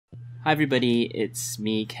Hi everybody, it's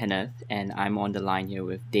me, Kenneth, and I'm on the line here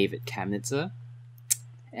with David Kamnitzer.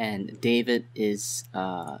 And David is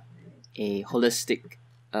a holistic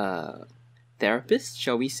uh, therapist,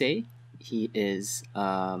 shall we say? He is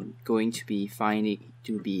going to be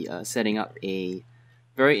setting up a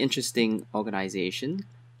very interesting organization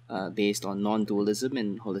based on non-dualism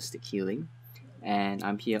and holistic healing. And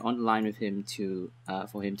I'm here on the line with him to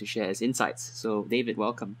for him to share his insights. So, David,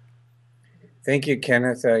 welcome. Thank you,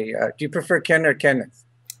 Kenneth. Do you prefer Ken or Kenneth?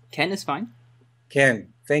 Ken is fine.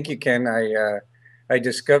 Ken. Thank you, Ken. I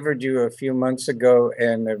discovered you a few months ago,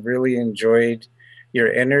 and I've really enjoyed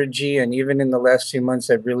your energy. And even in the last few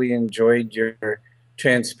months, I've really enjoyed your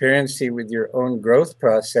transparency with your own growth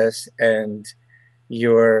process and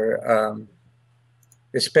your,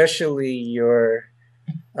 especially your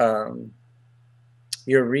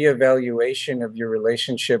reevaluation of your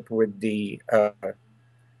relationship with the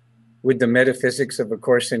metaphysics of A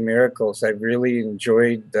Course in Miracles. I've really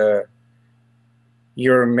enjoyed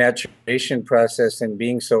your maturation process and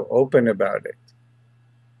being so open about it.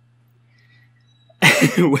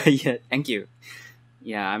 Well, yeah, thank you.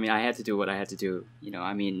 Yeah, I mean, I had to do what I had to do.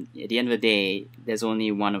 I mean, at the end of the day, there's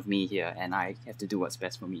only one of me here, and I have to do what's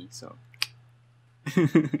best for me. So,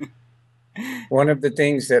 One of the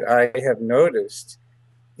things that I have noticed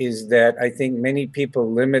is that I think many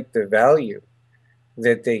people limit the value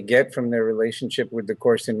that they get from their relationship with the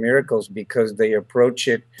Course in Miracles because they approach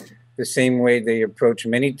it the same way they approach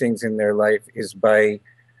many things in their life, is by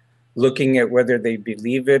looking at whether they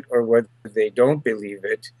believe it or whether they don't believe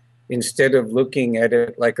it, instead of looking at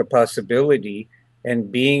it like a possibility and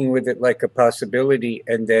being with it like a possibility,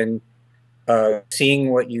 and then seeing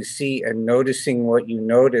what you see and noticing what you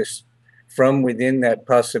notice from within that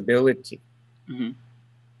possibility. Mhm.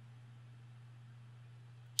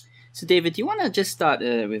 So, David, do you want to just start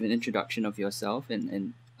with an introduction of yourself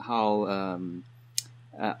and how,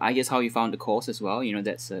 I guess, how you found the course as well?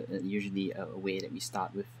 That's usually a way that we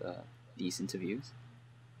start with these interviews.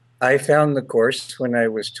 I found the Course when I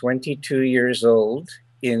was 22 years old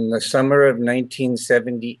in the summer of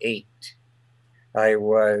 1978. I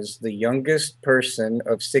was the youngest person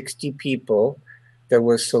of 60 people that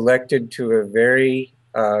was selected to a very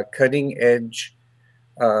cutting edge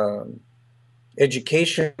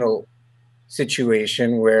educational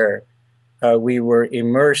situation where we were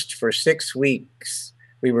immersed for 6 weeks.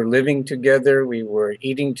 We were living together, we were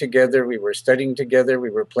eating together, we were studying together, we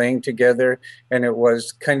were playing together, and it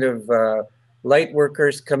was kind of light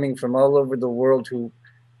workers coming from all over the world who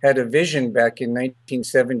had a vision back in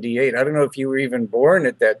 1978. I don't know if you were even born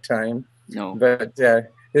at that time. No. But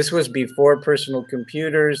this was before personal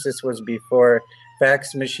computers, this was before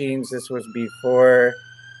fax machines, this was before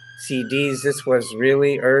CDs, this was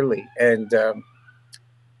really early. And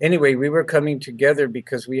anyway, we were coming together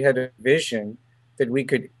because we had a vision that we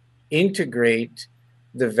could integrate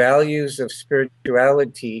the values of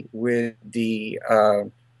spirituality with the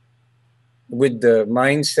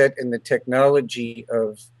mindset and the technology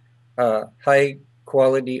of high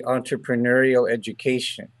quality entrepreneurial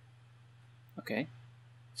education. Okay.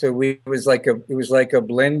 So it was like a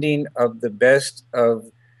blending of the best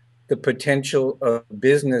of the potential of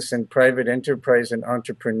business and private enterprise and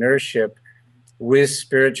entrepreneurship with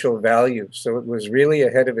spiritual values. So it was really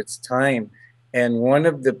ahead of its time. And one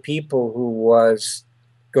of the people who was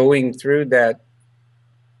going through that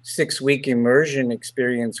 6-week immersion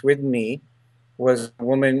experience with me was a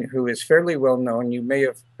woman who is fairly well known. You may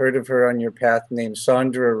have heard of her on your path, named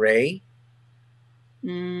Sandra Ray.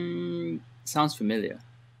 Sounds familiar.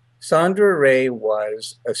 Sandra Ray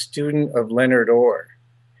was a student of Leonard Orr,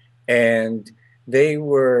 and they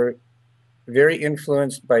were very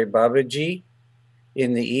influenced by Babaji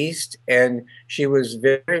in the East, and she was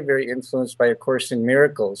very, very influenced by A Course in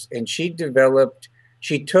Miracles. And she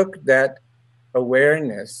took that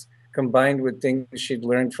awareness combined with things she'd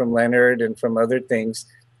learned from Leonard and from other things,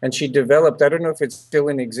 and she developed, I don't know if it's still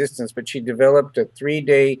in existence, but she developed a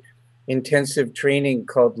 3-day intensive training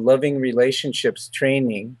called Loving Relationships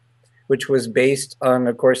Training, which was based on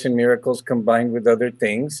A Course in Miracles combined with other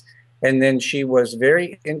things. And then she was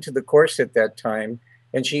very into the Course at that time,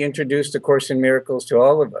 and she introduced A Course in Miracles to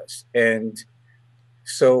all of us. And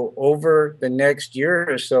so over the next year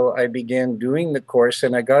or so, I began doing the Course,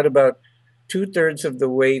 and I got about 2/3 of the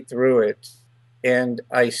way through it. And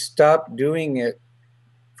I stopped doing it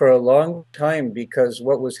for a long time because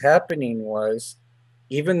what was happening was,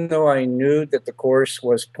 even though I knew that the Course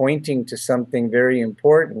was pointing to something very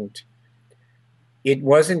important, it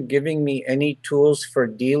wasn't giving me any tools for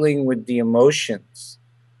dealing with the emotions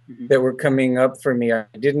that were coming up for me. I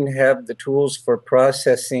didn't have the tools for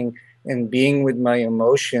processing and being with my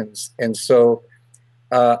emotions. And so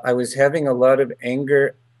I was having a lot of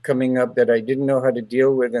anger coming up that I didn't know how to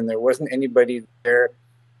deal with, and there wasn't anybody there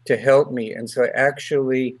to help me. And so I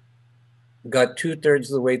actually got 2/3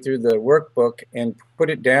 of the way through the workbook and put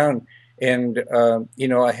it down. And,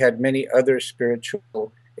 I had many other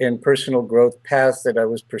spiritual and personal growth paths that I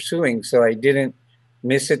was pursuing. So I didn't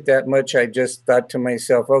miss it that much. I just thought to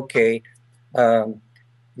myself, okay, um,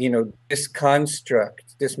 this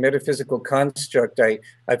construct, this metaphysical construct,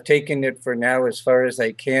 I've taken it for now as far as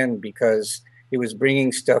I can, because it was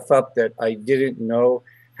bringing stuff up that I didn't know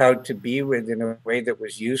how to be with in a way that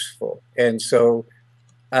was useful. And so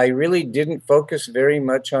I really didn't focus very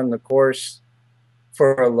much on the course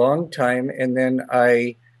for a long time. And then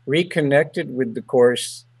I reconnected with the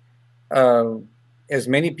course, as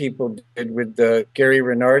many people did, with Gary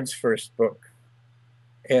Renard's first book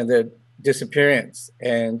and the disappearance.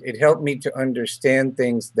 And it helped me to understand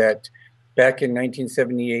things that back in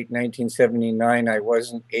 1978, 1979, I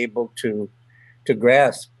wasn't able to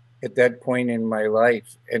grasp at that point in my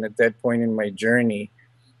life and at that point in my journey.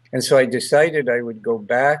 And so I decided I would go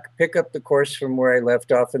back, pick up the course from where I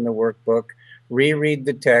left off in the workbook, reread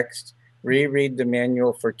the text, reread the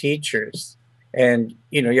manual for teachers. And,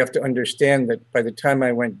 you have to understand that by the time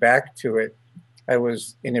I went back to it, I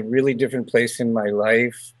was in a really different place in my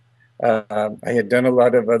life. I had done a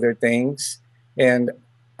lot of other things. And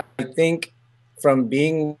I think from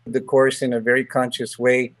being the course in a very conscious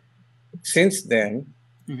way since then,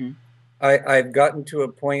 Mm-hmm. I've gotten to a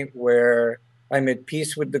point where I'm at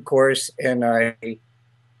peace with the course, and I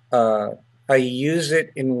use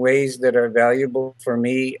it in ways that are valuable for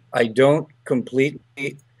me. I don't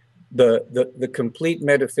completely the complete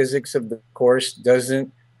metaphysics of the course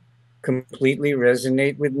doesn't completely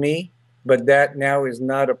resonate with me, but that now is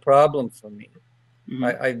not a problem for me. Mm-hmm.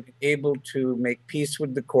 I've been able to make peace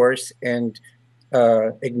with the course and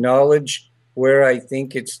acknowledge where I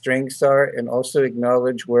think its strengths are, and also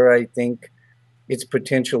acknowledge where I think its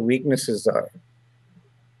potential weaknesses are.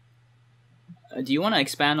 Do you want to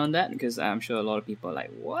expand on that? Because I'm sure a lot of people are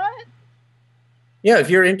like, what? Yeah, if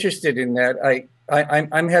you're interested in that,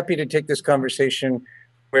 I'm happy to take this conversation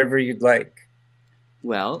wherever you'd like.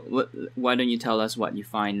 Well, why don't you tell us what you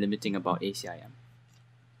find limiting about ACIM?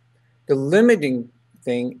 The limiting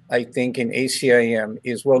thing, I think, in ACIM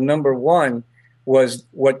is, well, number one was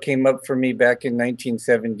what came up for me back in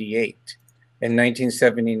 1978 and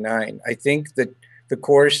 1979. I think that the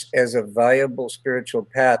course as a viable spiritual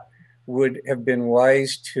path would have been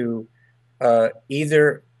wise to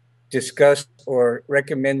either discuss or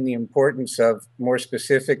recommend the importance of, more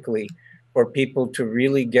specifically, for people to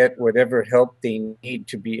really get whatever help they need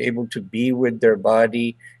to be able to be with their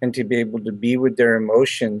body and to be able to be with their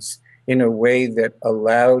emotions in a way that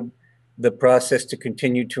allowed the process to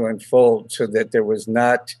continue to unfold, so that there was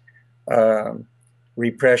not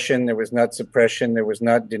repression, there was not suppression, there was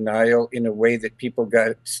not denial, in a way that people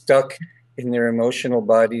got stuck in their emotional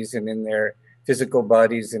bodies and in their physical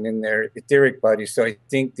bodies and in their etheric bodies. So I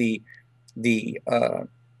think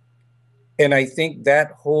and I think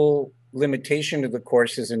that whole limitation of the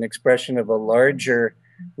course is an expression of a larger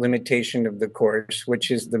limitation of the course,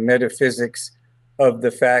 which is the metaphysics of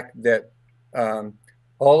the fact that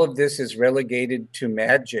all of this is relegated to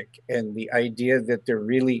magic, and the idea that there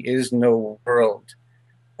really is no world.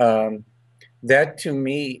 That to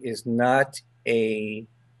me is not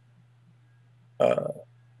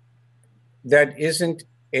that isn't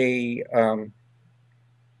a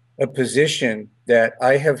position that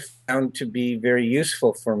I have found to be very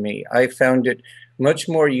useful for me. I found it much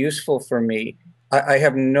more useful for me. I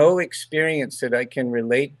have no experience that I can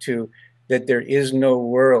relate to that there is no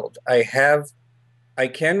world. I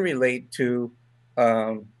can relate to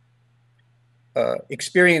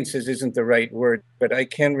experiences isn't the right word, but I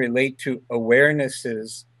can relate to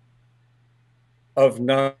awarenesses of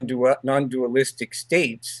non-dualistic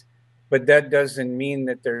states, but that doesn't mean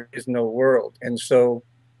that there is no world. And so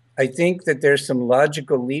I think that there's some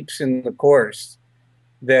logical leaps in the course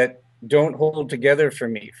that don't hold together for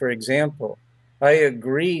me. For example, I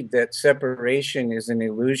agree that separation is an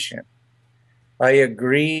illusion. I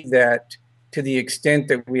agree that to the extent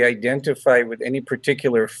that we identify with any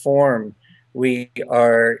particular form, we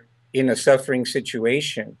are in a suffering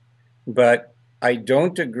situation. But I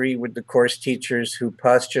don't agree with the course teachers who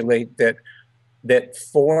postulate that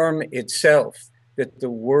form itself, that the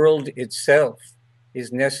world itself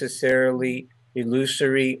is necessarily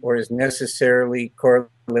illusory or is necessarily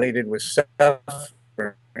correlated with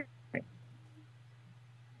suffering.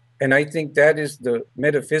 And I think that is the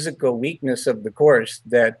metaphysical weakness of the course,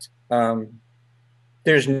 that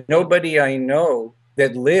there's nobody I know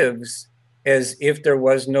that lives as if there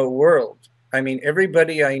was no world. I mean,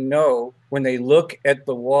 everybody I know, when they look at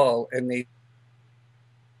the wall and they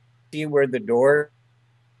see where the door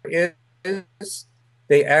is,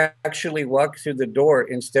 they actually walk through the door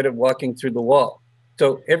instead of walking through the wall.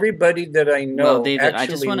 So everybody that I Well, know David, I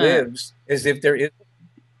just actually want to. lives as if there is.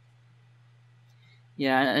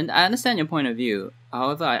 Yeah, and I understand your point of view.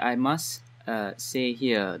 However, I must say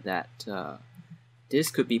here that this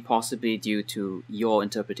could be possibly due to your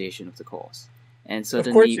interpretation of the course, and Of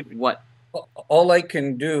course, certainly what. all I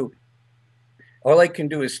can do, all I can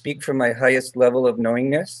do is speak from my highest level of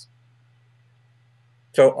knowingness.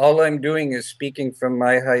 So all I'm doing is speaking from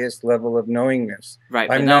my highest level of knowingness. Right,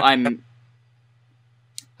 but I'm now not. I'm.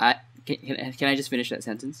 I can I just finish that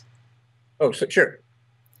sentence? Oh, so sure.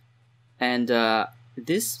 And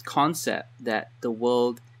this concept that the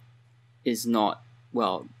world is not,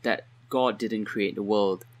 well, that God didn't create the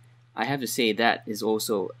world, I have to say that is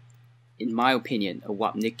also, in my opinion, a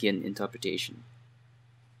Wapnickian interpretation.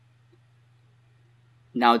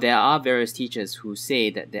 Now, there are various teachers who say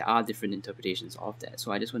that there are different interpretations of that,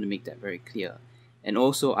 so I just want to make that very clear. And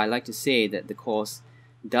also, I like to say that the Course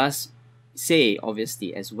does say,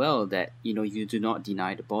 obviously, as well, that you do not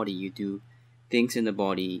deny the body. You do things in the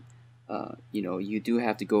body. You do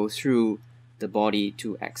have to go through the body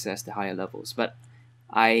to access the higher levels. But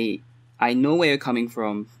I I know where you're coming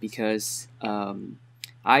from because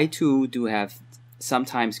I too do have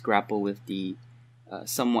sometimes grapple with the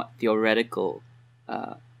somewhat theoretical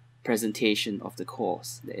uh, presentation of the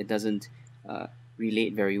course. It doesn't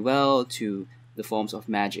relate very well to the forms of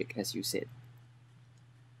magic, as you said.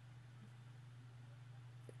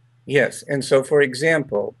 Yes. And so, for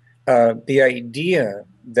example, the idea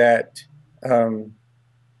that um,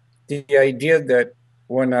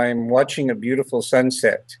 when I'm watching a beautiful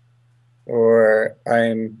sunset, or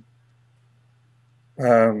I'm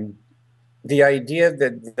um, the idea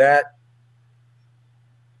that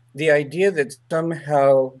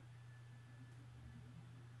somehow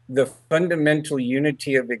the fundamental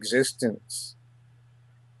unity of existence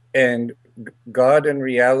and God and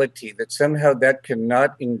reality, that somehow that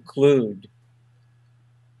cannot include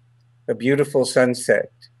a beautiful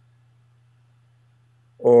sunset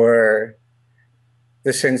or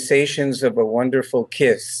the sensations of a wonderful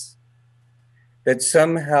kiss, that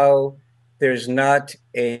somehow there's not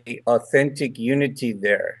a authentic unity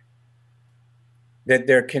there, that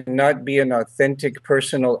there cannot be an authentic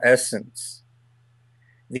personal essence.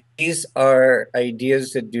 These are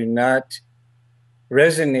ideas that do not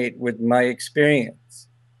resonate with my experience.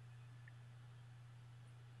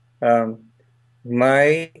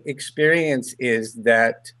 My experience is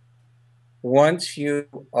that once you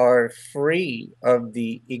are free of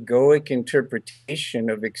the egoic interpretation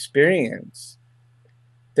of experience,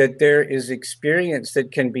 that there is experience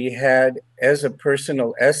that can be had as a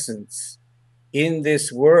personal essence in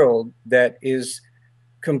this world that is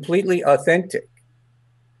completely authentic.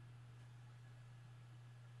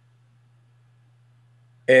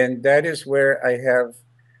 And that is where I have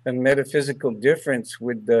a metaphysical difference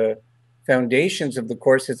with the foundations of the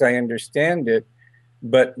Course as I understand it.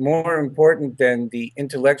 But more important than the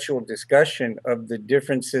intellectual discussion of the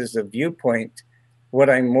differences of viewpoint, what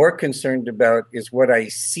I'm more concerned about is what I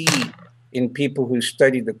see in people who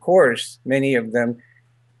study the Course, many of them,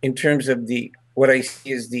 in terms of what I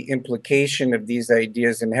see is the implication of these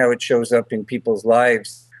ideas and how it shows up in people's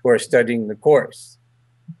lives who are studying the Course.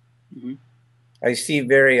 Mm-hmm. I see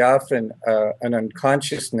very often an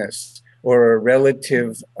unconsciousness or a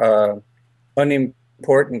relative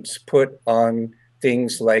unimportance put on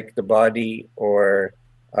things like the body or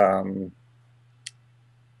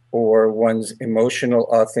one's emotional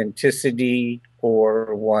authenticity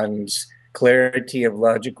or one's clarity of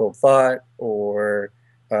logical thought or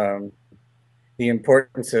the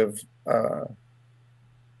importance of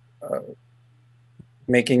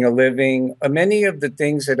making a living. Many of the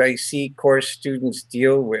things that I see course students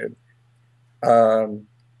deal with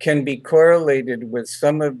can be correlated with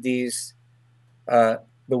some of these, the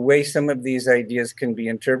way some of these ideas can be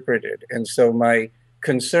interpreted. And so my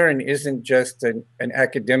concern isn't just an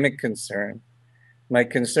academic concern. My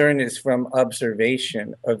concern is from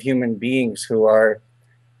observation of human beings who are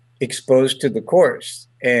exposed to the course.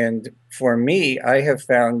 And for me, I have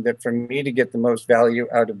found that for me to get the most value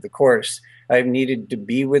out of the course, I've needed to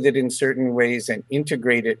be with it in certain ways and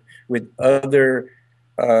integrate it with other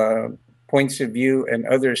points of view and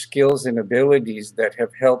other skills and abilities that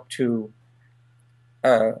have helped to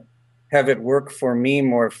have it work for me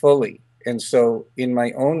more fully. And so in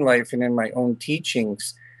my own life and in my own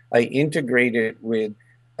teachings, I integrate it with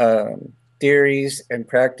theories and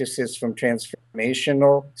practices from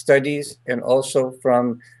transformational studies, and also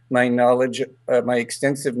from my knowledge, my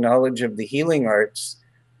extensive knowledge of the healing arts,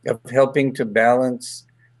 of helping to balance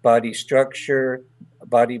body structure,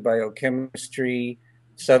 body biochemistry,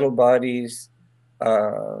 subtle bodies,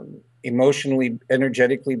 emotionally,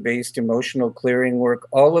 energetically based emotional clearing work.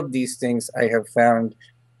 All of these things I have found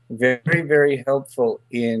very, very helpful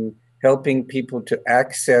in helping people to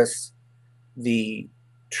access the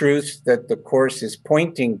truths that the Course is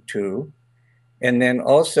pointing to, and then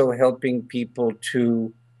also helping people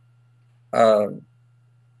to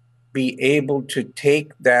be able to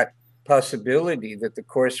take that possibility that the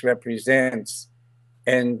Course represents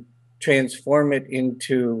and transform it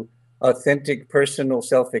into authentic personal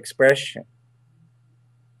self-expression.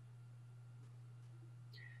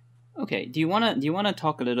 Okay. Do you wanna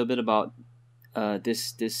talk a little bit about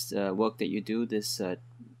this work that you do, this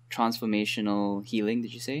transformational healing?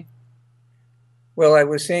 Did you say? Well, I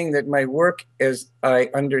was saying that my work, as I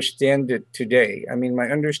understand it today, I mean, my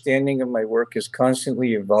understanding of my work is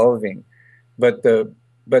constantly evolving, but the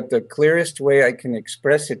clearest way I can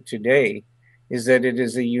express it today is that it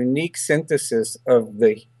is a unique synthesis of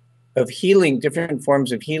healing, different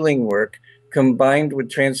forms of healing work, combined with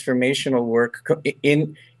transformational work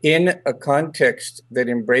in a context that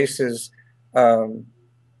embraces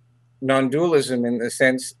non-dualism, in the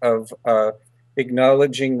sense of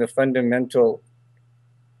acknowledging the fundamental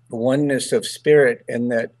oneness of spirit,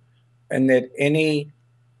 and that any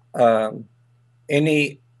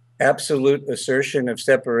absolute assertion of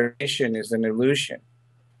separation is an illusion.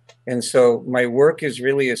 And so my work is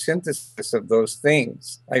really a synthesis of those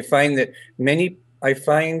things. I find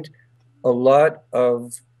a lot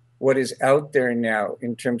of what is out there now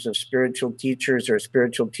in terms of spiritual teachers or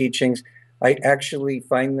spiritual teachings, I actually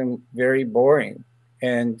find them very boring.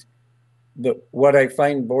 And what I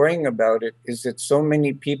find boring about it is that so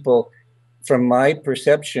many people, from my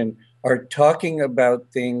perception, are talking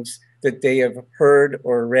about things that they have heard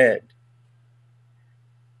or read.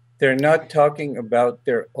 They're not talking about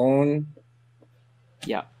their own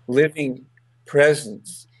living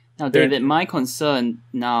presence. Now, David, my concern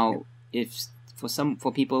now, if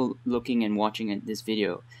for people looking and watching this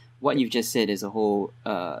video, what you've just said is a whole,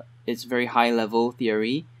 it's very high level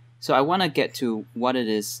theory. So I want to get to what it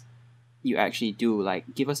is you actually do.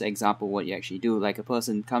 Like, give us an example of what you actually do. Like, a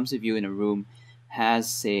person comes with you in a room, has,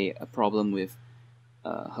 say, a problem with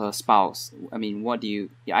her spouse. I mean, what do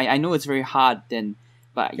you? I know it's very hard then,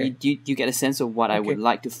 but okay. you get a sense of what I would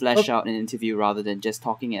like to flesh out in an interview rather than just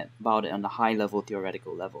talking about it on the high level,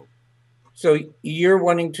 theoretical level. So you're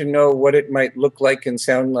wanting to know what it might look like and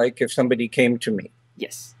sound like if somebody came to me?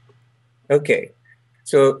 Yes. Okay.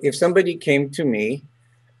 So if somebody came to me,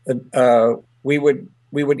 we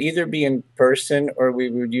would either be in person, or we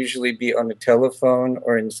would usually be on the telephone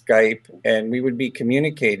or in Skype, and we would be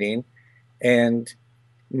communicating. And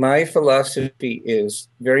my philosophy is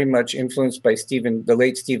very much influenced by the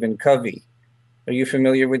late Stephen Covey. Are you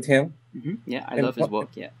familiar with him? Mm-hmm. Yeah, I love his work.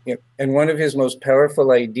 Yeah. And one of his most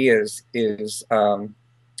powerful ideas is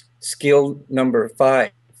skill number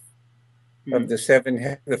 5 of the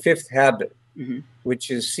 5th habit, which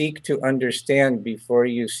is seek to understand before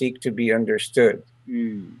you seek to be understood.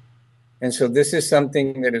 And so this is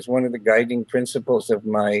something that is one of the guiding principles of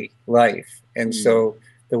my life. And so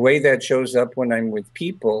the way that shows up when I'm with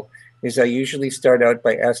people is I usually start out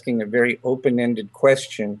by asking a very open-ended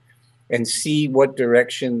question and see what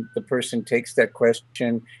direction the person takes that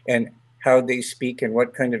question and how they speak and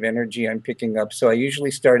what kind of energy I'm picking up. So I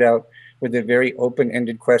usually start out with a very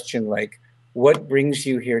open-ended question like, what brings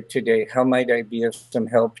you here today? How might I be of some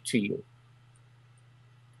help to you?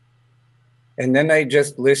 And then I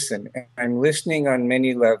just listen. I'm listening on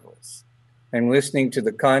many levels. I'm listening to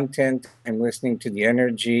the content. I'm listening to the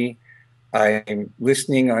energy. I'm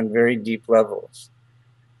listening on very deep levels.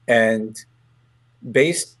 And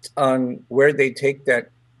based on where they take that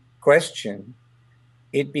question,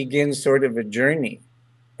 it begins sort of a journey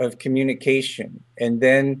of communication. And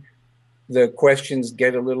then the questions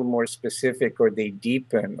get a little more specific, or they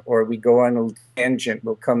deepen, or we go on a tangent,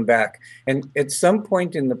 we'll come back. And at some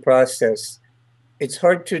point in the process, it's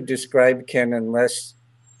hard to describe, Ken, unless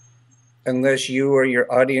you or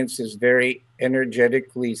your audience is very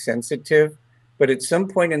energetically sensitive. But at some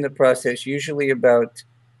point in the process, usually about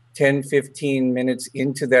 10, 15 minutes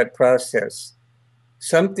into that process,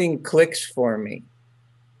 something clicks for me.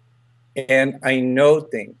 And I know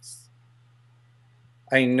things.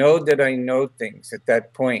 I know that I know things at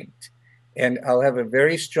that point. And I'll have a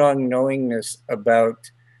very strong knowingness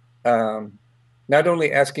about not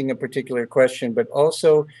only asking a particular question, but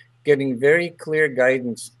also getting very clear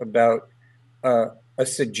guidance about a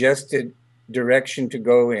suggested direction to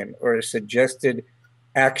go in or a suggested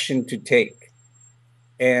action to take.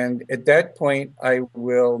 And at that point, I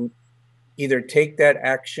will either take that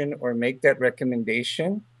action or make that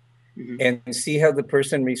recommendation and see how the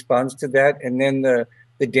person responds to that. And then the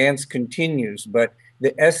dance continues. But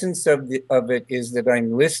the essence of it is that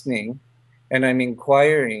I'm listening and I'm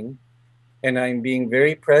inquiring and I'm being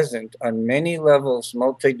very present on many levels,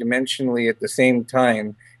 multidimensionally at the same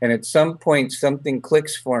time. And at some point, something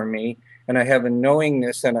clicks for me, and I have a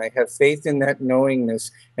knowingness, and I have faith in that knowingness.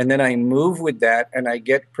 And then I move with that, and I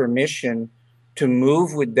get permission to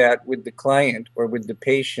move with that with the client or with the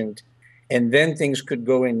patient. And then things could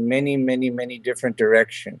go in many, many, many different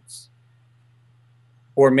directions,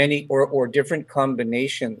 or many or different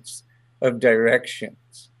combinations of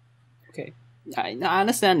directions. Okay. I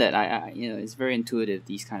understand that. It's very intuitive,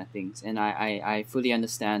 these kind of things, and I fully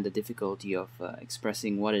understand the difficulty of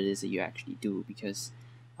expressing what it is that you actually do, because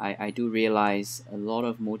I do realize a lot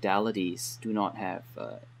of modalities do not have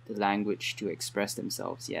the language to express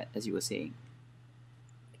themselves yet, as you were saying.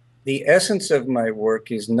 The essence of my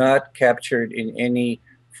work is not captured in any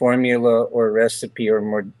formula or recipe or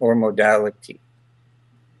modality.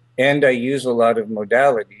 And I use a lot of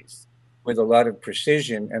modalities with a lot of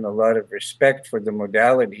precision and a lot of respect for the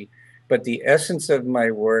modality. But the essence of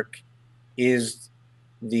my work is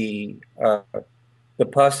the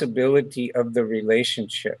possibility of the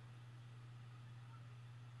relationship.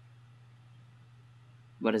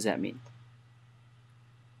 What does that mean?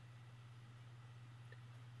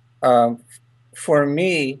 For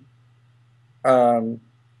me, who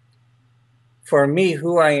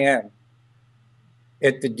I am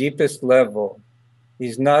at the deepest level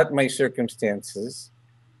is not my circumstances,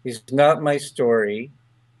 is not my story,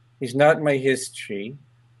 is not my history,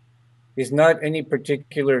 is not any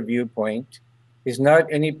particular viewpoint, is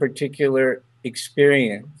not any particular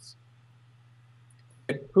experience.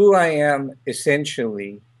 But who I am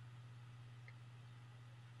essentially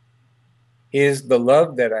is the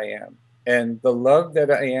love that I am. And the love that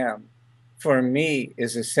I am, for me,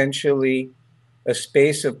 is essentially a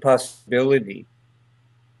space of possibility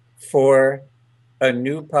for a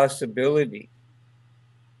new possibility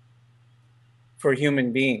for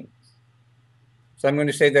human beings. So I'm going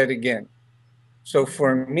to say that again. So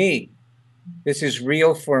for me, this is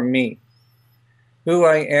real for me. Who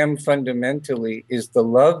I am fundamentally is the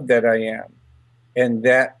love that I am. And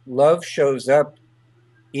that love shows up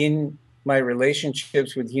in my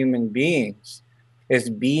relationships with human beings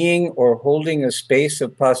as being or holding a space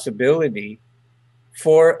of possibility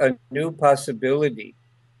for a new possibility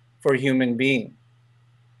for human beings.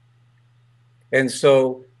 And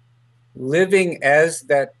so living as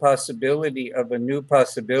that possibility of a new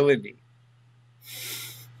possibility,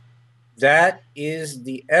 that is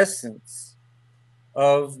the essence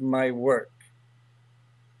of my work.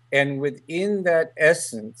 And within that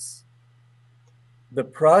essence, the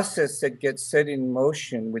process that gets set in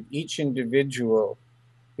motion with each individual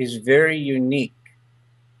is very unique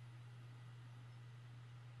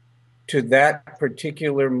to that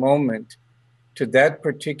particular moment, to that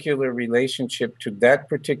particular relationship, to that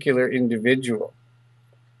particular individual.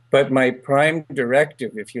 But my prime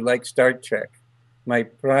directive, if you like Star Trek, my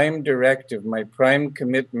prime directive, my prime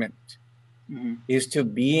commitment is to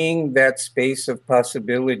being that space of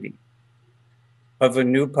possibility, of a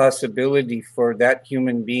new possibility for that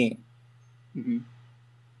human being.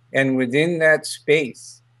 And within that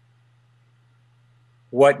space,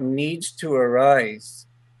 what needs to arise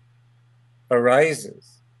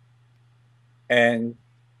arises. And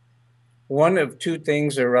one of two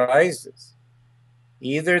things arises.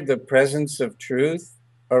 Either the presence of truth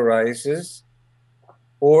arises,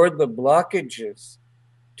 or the blockages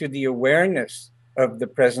to the awareness of the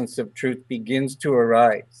presence of truth begins to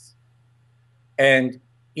arise. And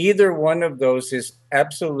either one of those is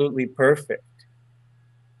absolutely perfect,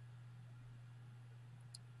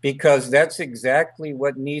 because that's exactly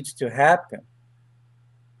what needs to happen.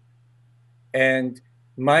 And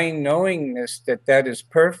my knowingness that that is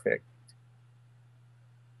perfect,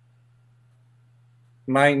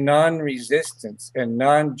 my non-resistance and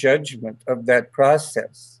non-judgment of that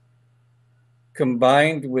process,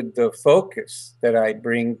 combined with the focus that I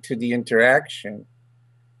bring to the interaction,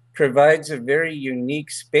 provides a very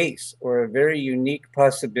unique space or a very unique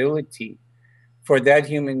possibility for that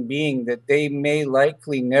human being that they may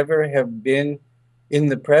likely never have been in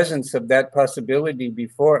the presence of that possibility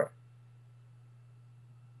before.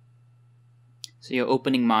 So you're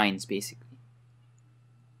opening minds, basically.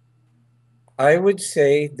 I would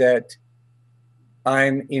say that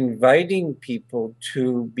I'm inviting people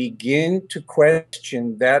to begin to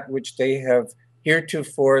question that which they have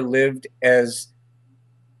heretofore lived as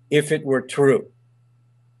if it were true.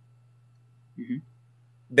 Mm-hmm.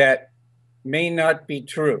 That may not be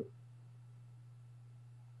true.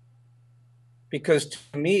 Because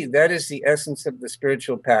to me, that is the essence of the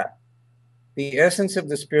spiritual path. The essence of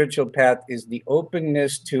the spiritual path is the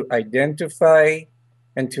openness to identify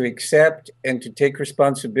and to accept and to take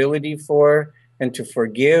responsibility for and to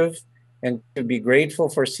forgive and to be grateful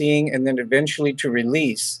for seeing, and then eventually to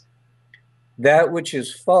release that which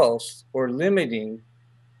is false or limiting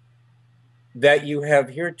that you have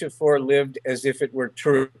heretofore lived as if it were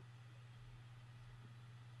true.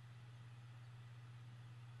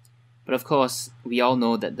 But of course, we all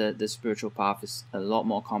know that the spiritual path is a lot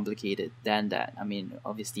more complicated than that. I mean,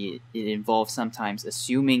 obviously, it involves sometimes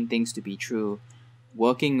assuming things to be true,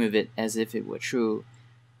 working with it as if it were true,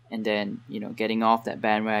 and then getting off that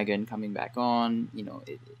bandwagon, coming back on.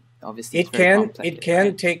 Obviously, it's very complex. It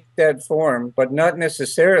can take that form, but not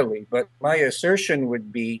necessarily. But my assertion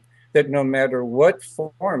would be that no matter what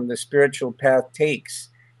form the spiritual path takes,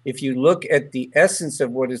 if you look at the essence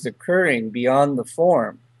of what is occurring beyond the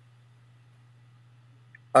form,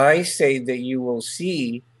 I say that you will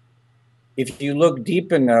see, if you look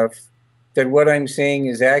deep enough, that what I'm saying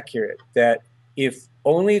is accurate. That if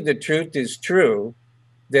only the truth is true,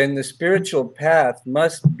 then the spiritual path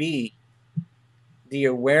must be the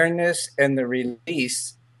awareness and the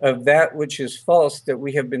release of that which is false that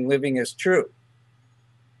we have been living as true.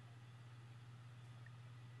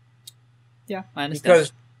 Yeah, I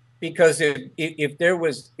understand. Because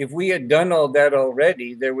if we had done all that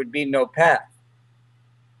already, there would be no path.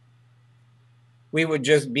 We would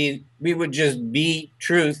just be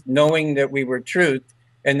truth, knowing that we were truth,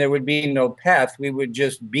 and there would be no path. We would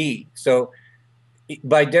just be. So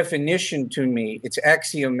by definition, to me, it's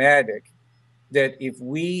axiomatic that if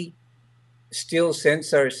we still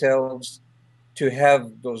sense ourselves to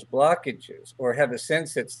have those blockages or have a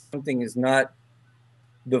sense that something is not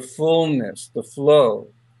the fullness, the flow,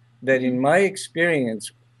 that in my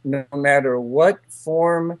experience, no matter what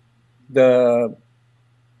form the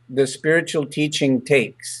spiritual teaching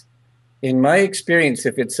takes, in my experience,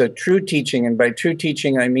 if it's a true teaching, and by true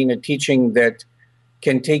teaching, I mean a teaching that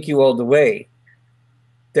can take you all the way,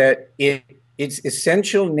 that its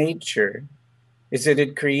essential nature is that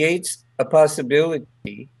it creates a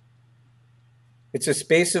possibility. It's a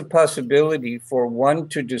space of possibility for one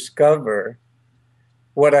to discover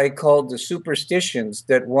what I call the superstitions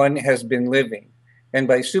that one has been living. And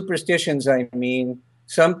by superstitions, I mean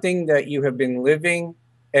something that you have been living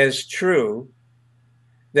as true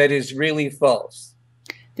that is really false.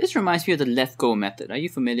 This reminds me of the left go method. Are you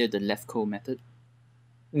familiar with the left go method?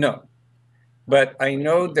 No. But I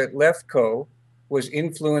know that Lefko was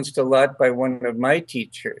influenced a lot by one of my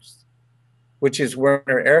teachers, which is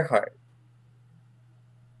Werner Erhard.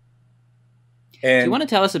 Do you want to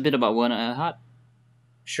tell us a bit about Werner Erhard?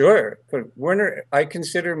 Sure. Werner, I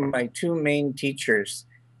consider my two main teachers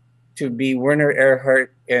to be Werner Erhard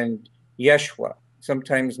and Yeshua,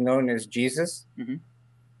 sometimes known as Jesus. Mm-hmm.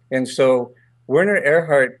 And so Werner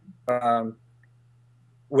Erhard,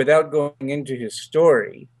 without going into his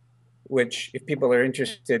story, which if people are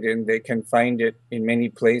interested in, they can find it in many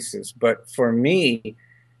places. But for me,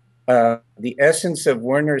 the essence of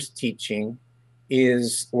Werner's teaching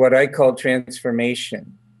is what I call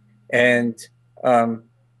transformation. And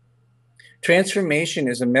transformation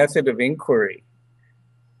is a method of inquiry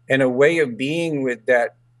and a way of being with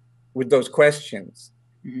those questions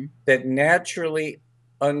that naturally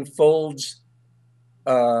unfolds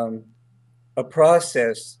a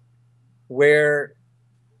process where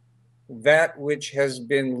that which has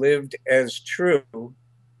been lived as true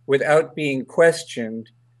without being questioned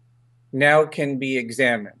now can be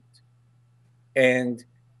examined. And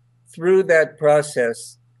through that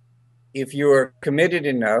process, if you are committed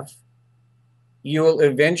enough, you will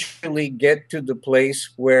eventually get to the place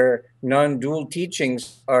where non-dual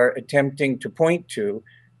teachings are attempting to point to,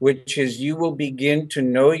 which is you will begin to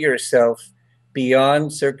know yourself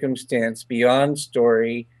beyond circumstance, beyond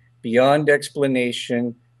story, beyond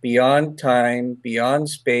explanation, beyond time, beyond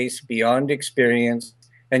space, beyond experience,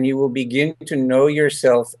 and you will begin to know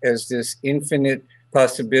yourself as this infinite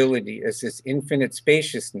possibility, as this infinite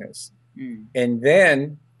spaciousness. And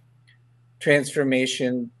then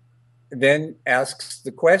transformation then asks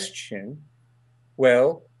the question,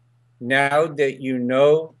 well, now that you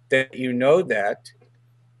know that,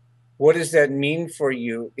 what does that mean for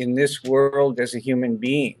you in this world as a human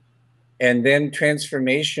being? And then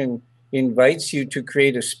transformation invites you to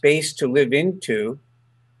create a space to live into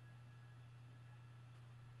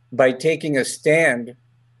by taking a stand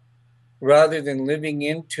rather than living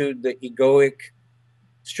into the egoic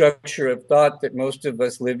structure of thought that most of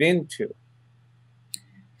us live into.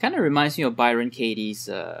 Kind of reminds me of Byron Katie's,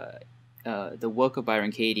 the work of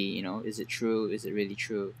Byron Katie. You know, is it true? Is it really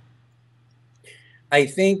true? I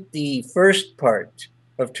think the first part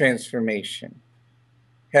of transformation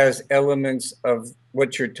has elements of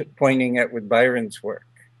what you're pointing at with Byron's work.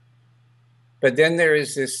 But then there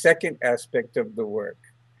is this second aspect of the work,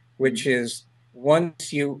 which is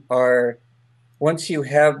once you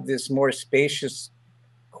have this more spacious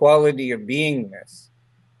quality of beingness,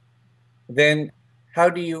 then how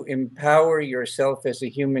do you empower yourself as a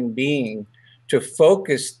human being to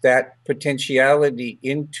focus that potentiality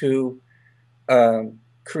into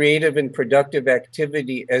creative and productive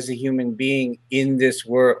activity as a human being in this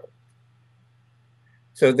world?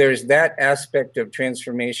 So there's that aspect of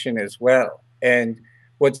transformation as well. And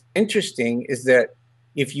what's interesting is that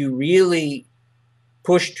if you really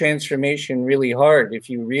push transformation really hard, if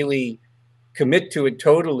you really commit to it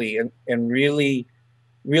totally and really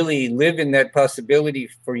live in that possibility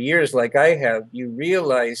for years like I have, you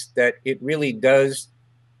realize that it really does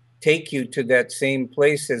take you to that same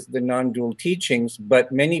place as the non-dual teachings.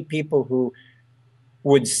 But many people who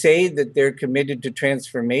would say that they're committed to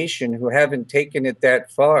transformation, who haven't taken it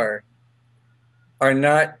that far, are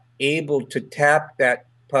not able to tap that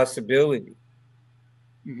possibility.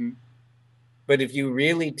 Mm-hmm. But if you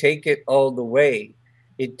really take it all the way,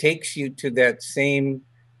 it takes you to that same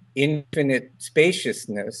infinite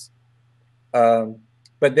spaciousness.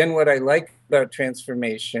 But then what I like about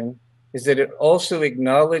transformation is that it also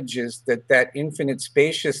acknowledges that that infinite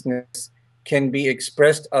spaciousness can be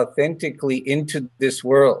expressed authentically into this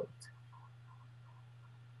world.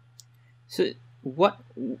 So,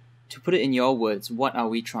 to put it in your words, what are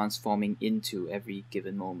we transforming into every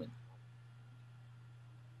given moment?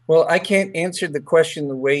 Well, I can't answer the question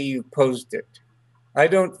the way you posed it. I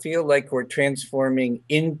don't feel like we're transforming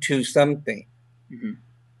into something.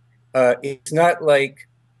 Mm-hmm. It's not like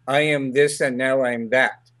I am this and now I'm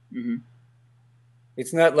that. Mm-hmm.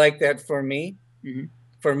 It's not like that for me. Mm-hmm.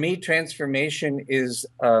 For me, transformation is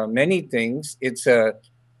many things. It's a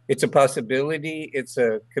possibility. It's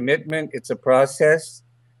a commitment. It's a process,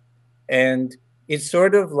 and it's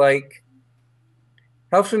sort of like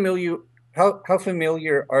how familiar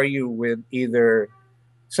are you with either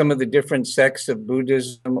some of the different sects of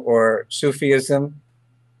Buddhism or Sufism?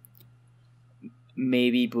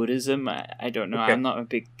 Maybe Buddhism. I don't know. Okay. I'm not a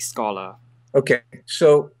big scholar. Okay,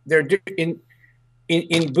 so they're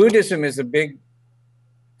in Buddhism is a big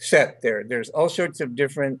set there. There's all sorts of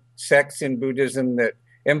different sects in Buddhism that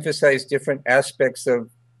emphasize different aspects of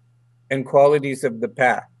and qualities of the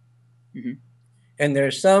path. Mm-hmm. And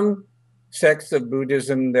there's some sects of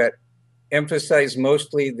Buddhism that emphasize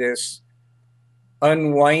mostly this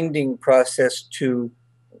unwinding process to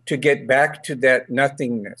get back to that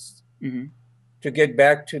nothingness, Mm-hmm. to get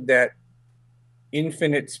back to that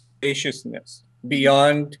infinite spaciousness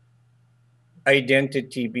beyond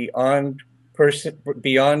identity, beyond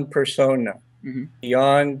beyond persona, Mm-hmm.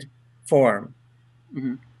 beyond form.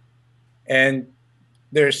 Mm-hmm. And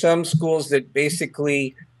there are some schools that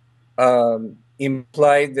basically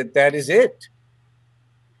imply that that is it,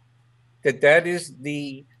 that is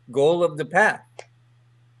the goal of the path.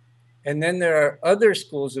 And then there are other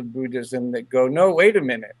schools of Buddhism that go, no, wait a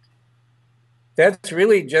minute. That's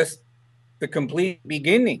really just the complete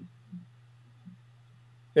beginning.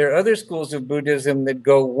 There are other schools of Buddhism that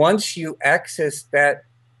go, once you access that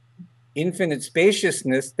infinite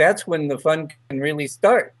spaciousness, that's when the fun can really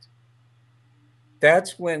start.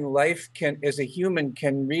 That's when life can, as a human,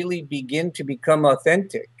 can really begin to become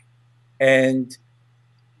authentic. And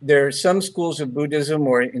there are some schools of Buddhism,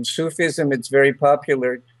 or in Sufism, it's very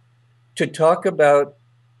popular to talk about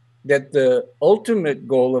that the ultimate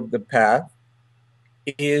goal of the path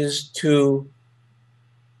is to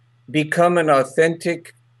become an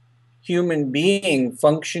authentic human being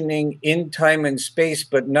functioning in time and space,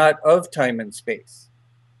 but not of time and space.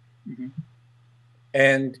 Mm-hmm.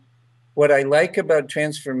 And what I like about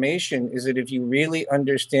transformation is that if you really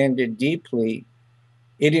understand it deeply,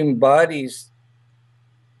 it embodies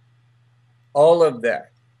all of that.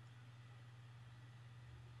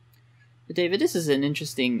 David, this is an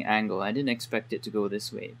interesting angle. I didn't expect it to go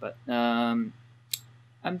this way, but I'm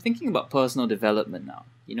thinking about personal development now.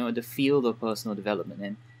 You know, the field of personal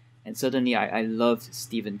development, and certainly I loved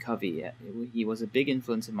Stephen Covey. He was a big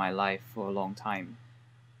influence in my life for a long time.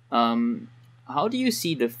 How do you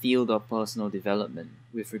see the field of personal development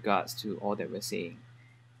with regards to all that we're saying?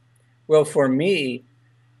 Well, for me,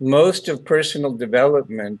 most of personal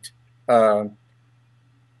development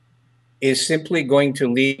is simply going to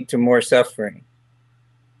lead to more suffering,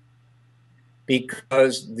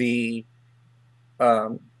 because the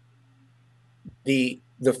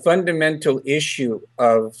fundamental issue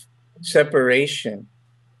of separation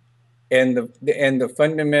and the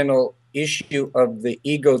fundamental issue of the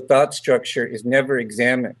ego thought structure is never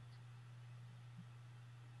examined.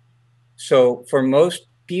 So for most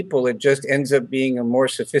people, it just ends up being a more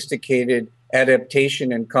sophisticated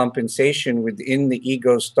adaptation and compensation within the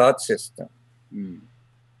ego's thought system.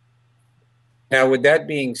 Now, with that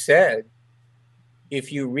being said,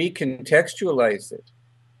 if you recontextualize it,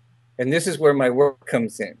 and this is where my work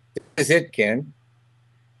comes in. This is it, Ken.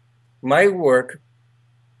 My work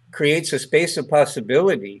creates a space of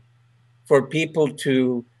possibility for people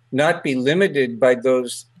to not be limited by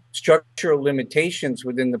those structural limitations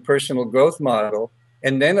within the personal growth model,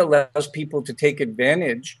 and then allows people to take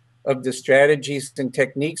advantage of the strategies and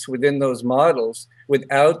techniques within those models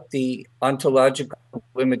without the ontological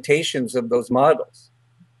limitations of those models.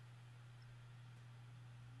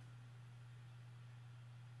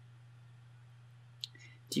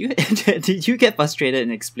 Did you get frustrated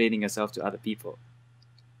in explaining yourself to other people?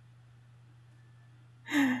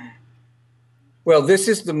 Well, this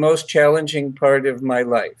is the most challenging part of my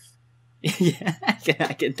life. Yeah,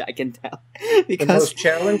 I can tell. The most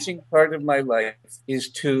challenging part of my life is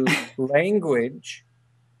to language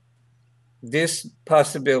this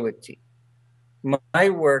possibility. My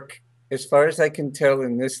work, as far as I can tell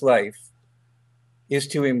in this life, is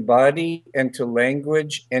to embody and to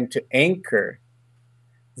language and to anchor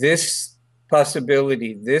this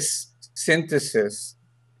possibility, this synthesis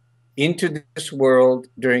into this world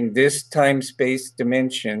during this time-space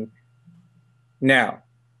dimension now.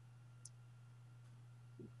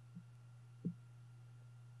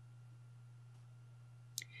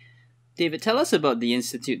 David, tell us about the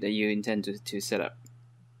institute that you intend to set up.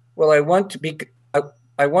 Well, I want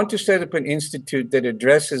to set up an institute that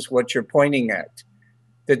addresses what you're pointing at,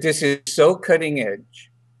 that this is so cutting edge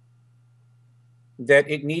that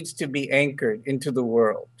it needs to be anchored into the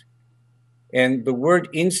world. And the word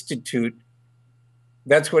institute,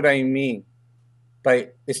 that's what I mean. By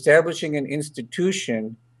establishing an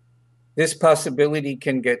institution, this possibility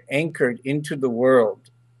can get anchored into the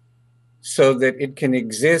world so that it can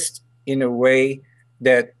exist in a way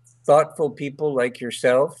that thoughtful people like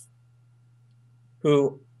yourself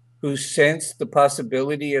who sense the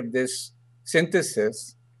possibility of this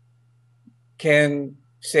synthesis can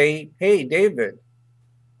say, hey, David,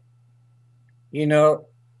 you know,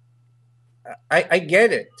 I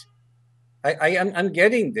get it. I'm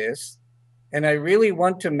getting this, and I really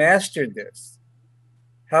want to master this.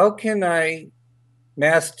 How can I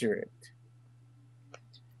master it?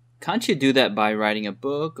 Can't you do that by writing a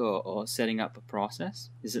book or setting up a process?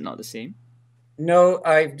 Is it not the same? No,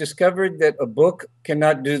 I've discovered that a book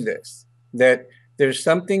cannot do this, that there's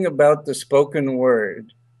something about the spoken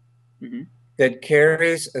word that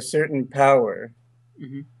carries a certain power.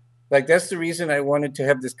 Like, that's the reason I wanted to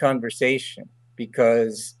have this conversation,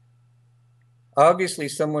 because obviously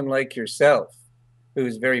someone like yourself,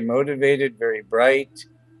 who's very motivated, very bright,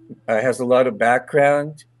 has a lot of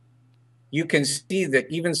background, you can see that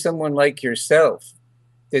even someone like yourself,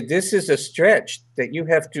 that this is a stretch, that you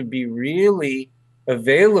have to be really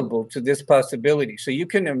available to this possibility. So you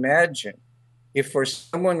can imagine if for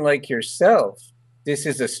someone like yourself, this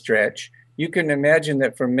is a stretch, you can imagine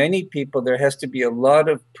that for many people, there has to be a lot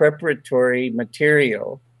of preparatory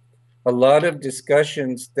material, a lot of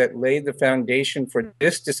discussions that lay the foundation for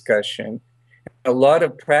this discussion, a lot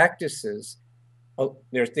of practices.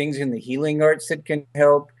 There are things in the healing arts that can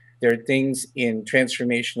help. There are things in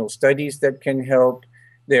transformational studies that can help.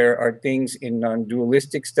 There are things in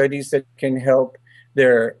non-dualistic studies that can help.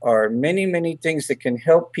 There are many, many things that can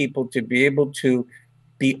help people to be able to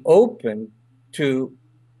be open to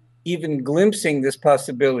even glimpsing this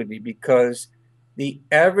possibility, because the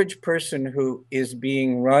average person who is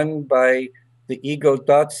being run by the ego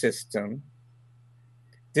thought system,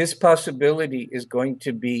 this possibility is going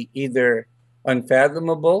to be either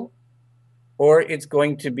unfathomable or it's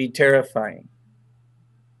going to be terrifying.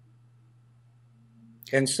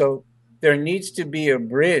 And so there needs to be a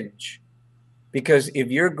bridge, because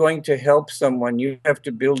if you're going to help someone, you have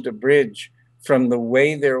to build a bridge from the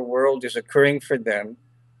way their world is occurring for them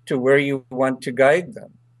to where you want to guide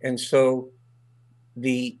them. And so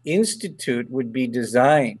the institute would be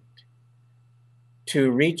designed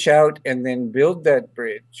to reach out and then build that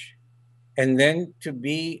bridge, and then to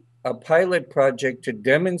be a pilot project to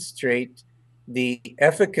demonstrate the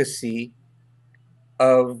efficacy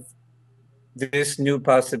of this new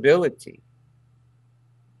possibility.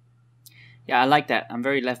 Yeah, I like that. I'm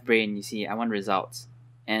very left brain. You see, I want results,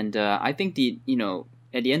 and I think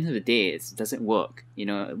at the end of the day, it doesn't work.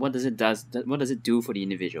 What does it do for the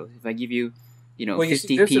individual? If I give you, Well, you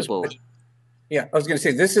see, 50 this is people. what, yeah, I was going to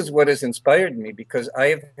say, this is what has inspired me because I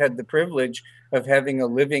have had the privilege of having a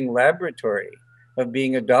living laboratory, of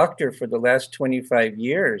being a doctor for the last 25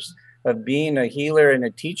 years, of being a healer and a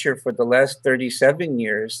teacher for the last 37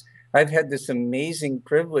 years. I've had this amazing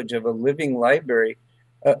privilege of a living library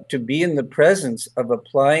to be in the presence of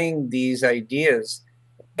applying these ideas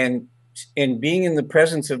and being in the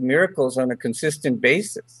presence of miracles on a consistent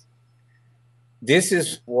basis. This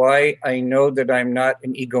is why I know that I'm not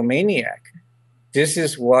an egomaniac. This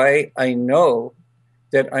is why I know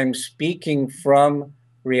that I'm speaking from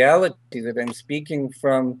reality, that I'm speaking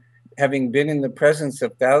from having been in the presence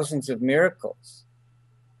of thousands of miracles.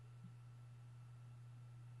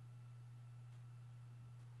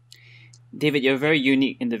 David, you're a very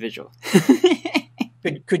unique individual.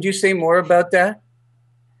 Could you say more about that?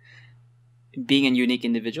 Being a unique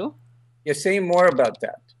individual? Yeah, say more about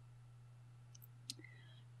that.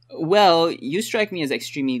 Well, you strike me as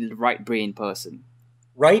extremely right brain person.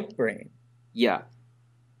 Right brain. Yeah.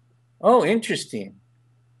 Oh, interesting.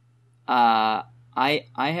 I'm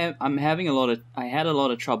having I had a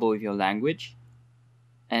lot of trouble with your language,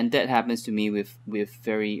 and that happens to me with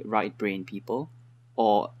very right brain people,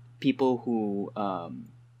 or people who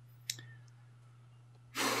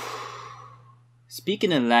speak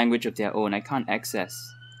in a language of their own. I can't access,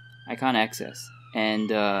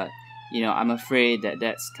 and I'm afraid that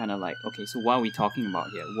that's kind of like, okay, so what are we talking about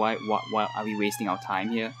here? Why are we wasting our time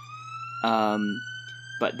here?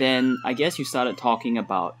 But then I guess you started talking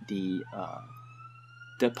about the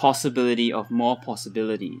possibility of more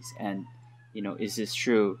possibilities, and is this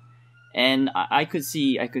true? And I could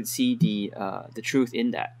see the truth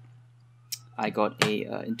in that. I got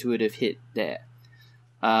a intuitive hit there,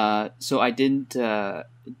 so I didn't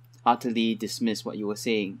utterly dismiss what you were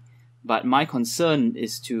saying. But my concern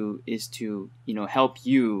is to help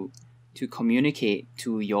you to communicate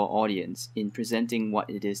to your audience in presenting what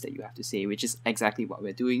it is that you have to say, which is exactly what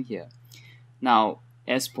we're doing here. Now,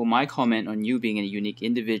 as for my comment on you being a unique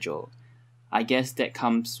individual, I guess that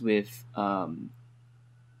comes with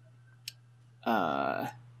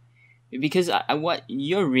because what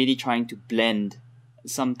you're really trying to blend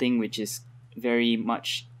something which is very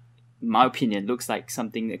much, in my opinion, looks like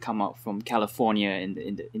something that come out from California in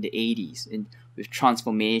the 80s, with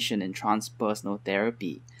transformation and transpersonal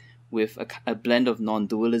therapy, with a blend of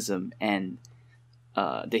non-dualism and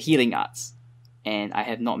the healing arts. And I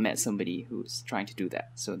have not met somebody who's trying to do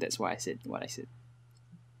that, so that's why I said what I said.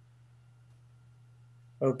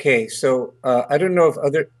 Okay, so I don't know if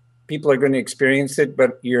other people are going to experience it,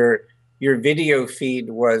 but your video feed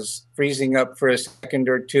was freezing up for a second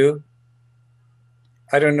or two.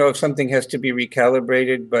 I don't know if something has to be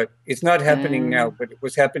recalibrated, but it's not happening now, but it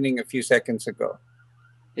was happening a few seconds ago.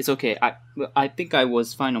 It's okay. I think I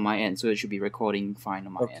was fine on my end, so it should be recording fine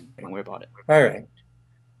on my end. Don't worry about it. All right.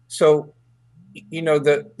 So,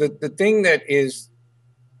 the thing that is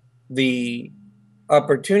the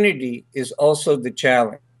opportunity is also the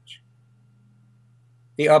challenge.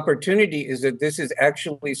 The opportunity is that this is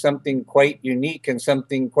actually something quite unique and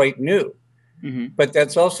something quite new. Mm-hmm. But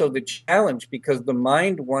that's also the challenge, because the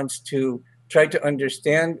mind wants to try to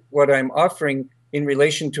understand what I'm offering in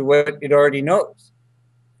relation to what it already knows.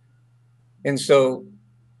 And so,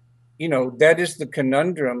 that is the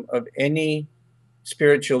conundrum of any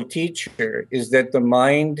spiritual teacher, is that the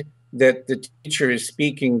mind that the teacher is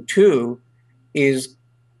speaking to is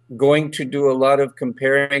going to do a lot of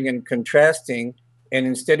comparing and contrasting. And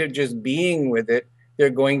instead of just being with it, they're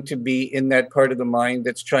going to be in that part of the mind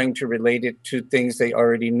that's trying to relate it to things they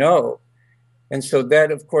already know. And so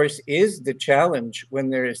that, of course, is the challenge when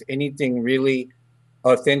there is anything really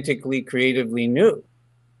authentically, creatively new.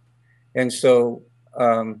 And so,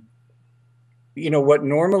 what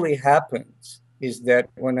normally happens is that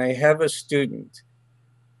when I have a student,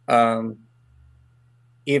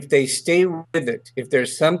 if they stay with it, if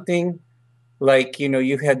there's something like,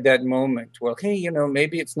 you had that moment, well, hey,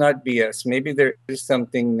 maybe it's not BS. Maybe there is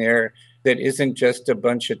something there that isn't just a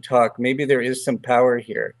bunch of talk. Maybe there is some power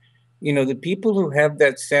here. The people who have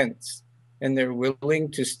that sense and they're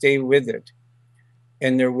willing to stay with it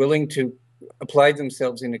and they're willing to apply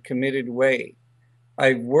themselves in a committed way.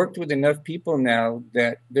 I've worked with enough people now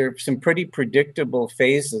that there are some pretty predictable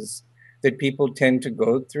phases that people tend to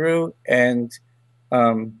go through. And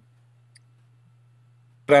what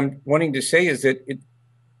I'm wanting to say is that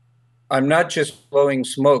I'm not just blowing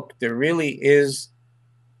smoke. There really is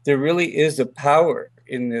a power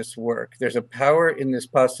in this work. There's a power in this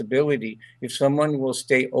possibility if someone will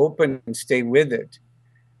stay open and stay with it,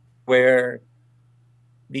 where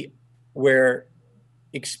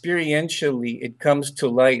experientially it comes to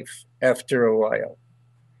life after a while.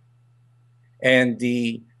 And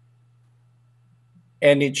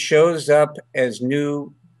it shows up as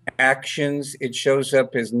new actions, it shows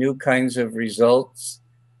up as new kinds of results,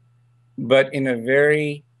 but in a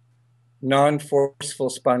very non-forceful,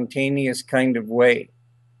 spontaneous kind of way.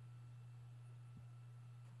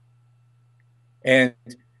 And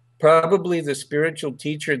probably the spiritual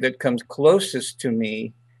teacher that comes closest to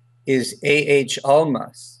me is A.H.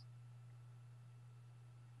 Almas.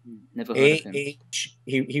 Never heard of him.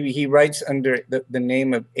 He writes under the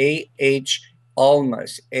name of A.H.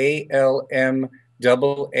 Almas, Almas.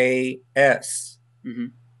 Mm-hmm.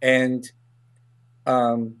 And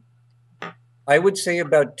I would say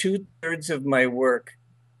about 2/3 of my work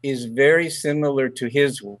is very similar to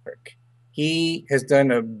his work. He has done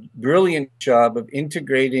a brilliant job of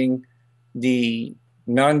integrating the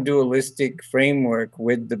non-dualistic framework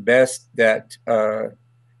with the best that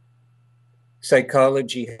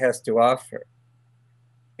psychology has to offer.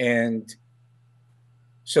 And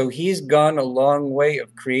so he's gone a long way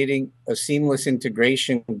of creating a seamless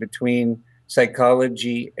integration between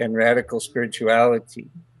psychology and radical spirituality.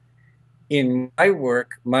 In my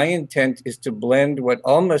work, my intent is to blend what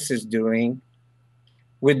Almas is doing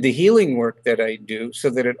with the healing work that I do, so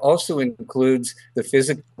that it also includes the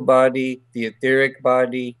physical body, the etheric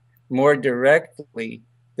body, more directly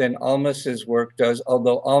than Almas's work does,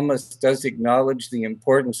 although Almas does acknowledge the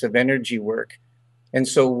importance of energy work. And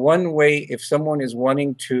so one way, if someone is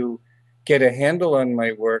wanting to get a handle on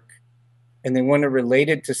my work and they want to relate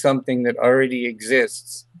it to something that already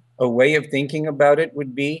exists, a way of thinking about it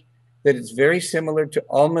would be that it's very similar to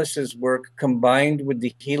Almas's work combined with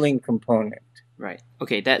the healing component. Right.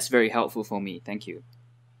 Okay, that's very helpful for me. Thank you.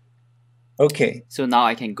 Okay. So now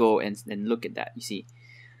I can go and look at that. You see,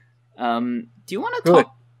 do you want to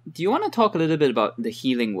talk? Do you want to talk a little bit about the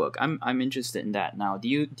healing work? I'm interested in that now. Do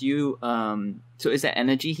you so is that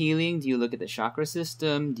energy healing? Do you look at the chakra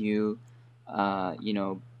system? Do you have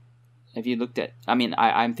you looked at? I mean,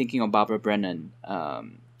 I'm thinking of Barbara Brennan,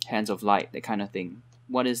 Hands of Light, that kind of thing.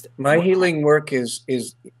 What is my healing work has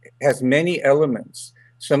many elements.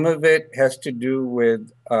 Some of it has to do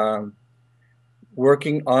with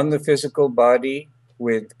working on the physical body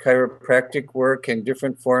with chiropractic work and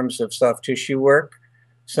different forms of soft tissue work.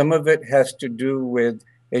 Some of it has to do with,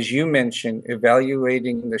 as you mentioned,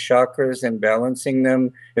 evaluating the chakras and balancing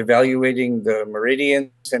them, evaluating the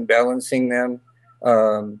meridians and balancing them,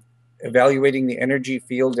 evaluating the energy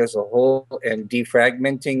field as a whole and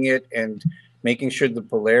defragmenting it and making sure the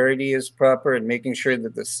polarity is proper and making sure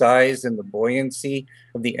that the size and the buoyancy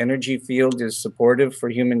of the energy field is supportive for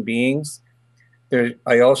human beings.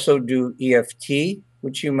 I also do EFT,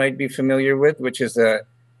 which you might be familiar with, which is a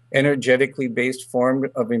energetically based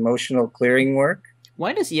form of emotional clearing work.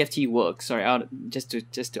 Why does EFT work? Sorry, just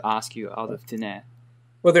to ask you out of thin air.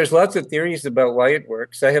 Well, there's lots of theories about why it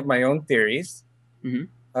works. I have my own theories. Mm-hmm.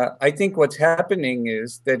 I think what's happening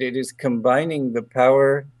is that it is combining the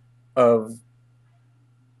power of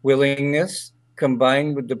willingness,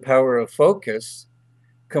 combined with the power of focus,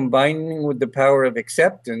 combining with the power of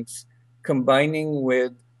acceptance, combining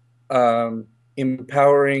with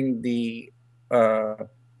empowering the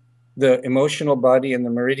emotional body and the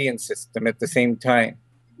meridian system at the same time.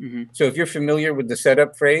 Mm-hmm. So if you're familiar with the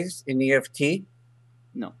setup phrase in EFT?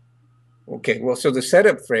 No. Okay, well, so the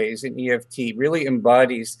setup phrase in EFT really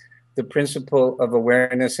embodies the principle of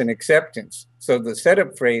awareness and acceptance. So the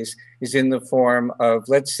setup phrase is in the form of,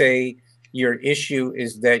 let's say your issue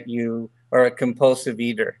is that you are a compulsive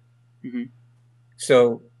eater. Mm-hmm.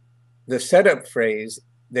 So the setup phrase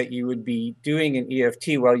that you would be doing in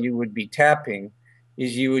EFT while you would be tapping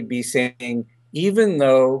is you would be saying, even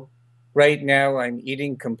though right now I'm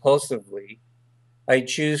eating compulsively, I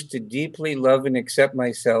choose to deeply love and accept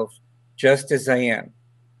myself just as I am.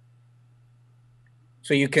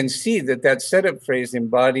 So you can see that that setup phrase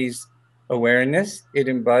embodies awareness, it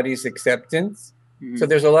embodies acceptance. Mm-hmm. So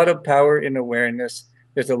there's a lot of power in awareness,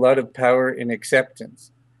 there's a lot of power in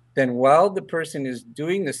acceptance. Then while the person is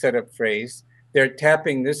doing the setup phrase, they're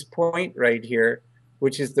tapping this point right here,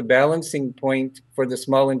 which is the balancing point for the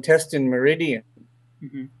small intestine meridian,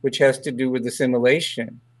 mm-hmm. which has to do with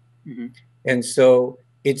assimilation. Mm-hmm. And so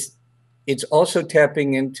it's also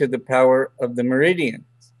tapping into the power of the meridians.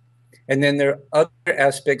 And then there are other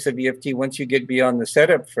aspects of EFT once you get beyond the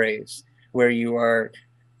setup phrase, where you are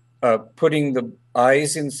putting the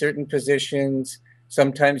eyes in certain positions.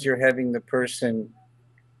 Sometimes you're having the person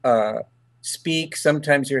speak,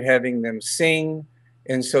 sometimes you're having them sing.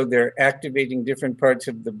 And so they're activating different parts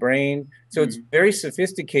of the brain. So it's very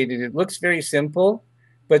sophisticated. It looks very simple,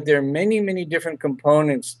 but there are many, many different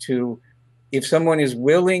components to, if someone is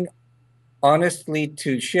willing honestly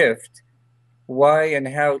to shift, why and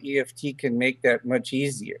how EFT can make that much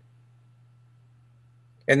easier.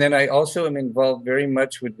 And then I also am involved very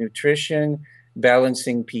much with nutrition,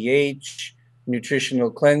 balancing pH, nutritional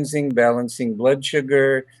cleansing, balancing blood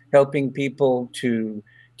sugar, helping people to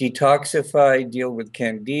detoxify, deal with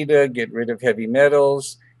candida, get rid of heavy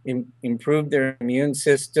metals, improve their immune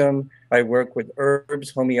system. I work with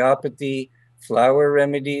herbs, homeopathy, flower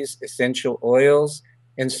remedies, essential oils.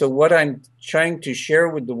 And so what I'm trying to share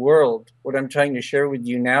with the world, what I'm trying to share with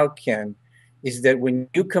you now, Ken, is that when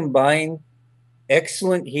you combine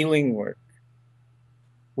excellent healing work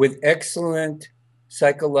with excellent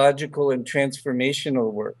psychological and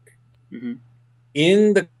transformational work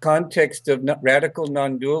in the context of radical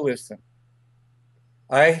non-dualism,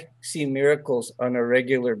 I see miracles on a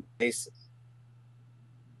regular basis.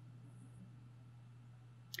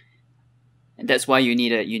 And that's why you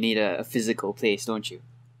need a physical place, don't you?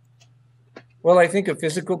 Well, I think a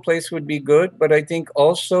physical place would be good, but I think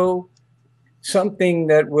also something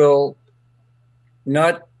that will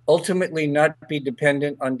not ultimately not be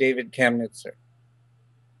dependent on David Kamnitzer.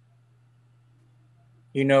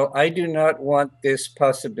 You know, I do not want this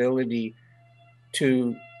possibility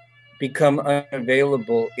to become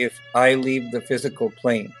unavailable if I leave the physical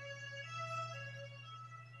plane.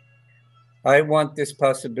 I want this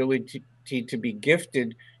possibility to be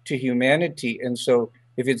gifted to humanity. And so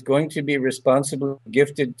if it's going to be responsibly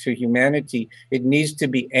gifted to humanity, it needs to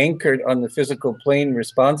be anchored on the physical plane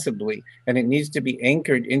responsibly, and it needs to be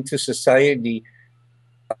anchored into society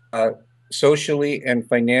socially and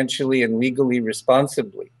financially and legally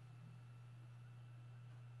responsibly.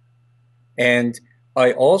 And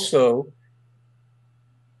I also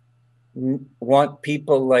want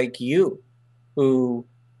people like you who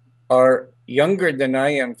are younger than I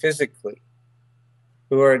am physically,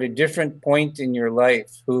 who are at a different point in your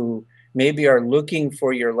life, who maybe are looking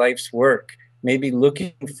for your life's work, maybe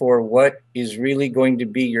looking for what is really going to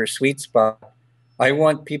be your sweet spot. I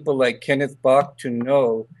want people like Kenneth Bach to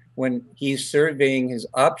know when he's surveying his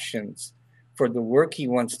options for the work he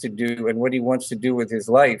wants to do and what he wants to do with his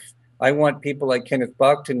life. I want people like Kenneth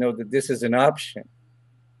Bach to know that this is an option,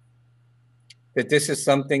 that this is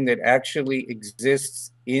something that actually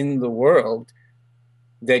exists in the world,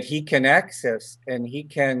 that he can access, and he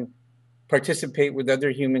can participate with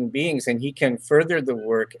other human beings, and he can further the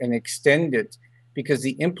work and extend it, because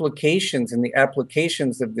the implications and the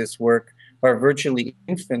applications of this work are virtually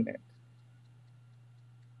infinite.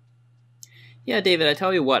 Yeah, David, I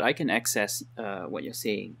tell you what, I can access what you're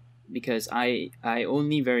saying, because I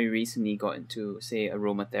only very recently got into, say,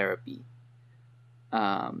 aromatherapy,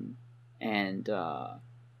 and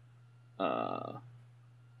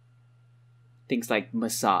things like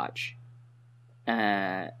massage,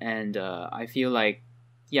 and I feel like,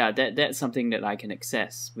 yeah, that's something that I can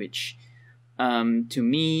access, which to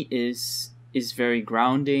me is very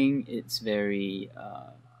grounding. It's very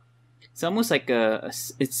it's almost like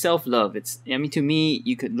it's self-love. I mean, to me,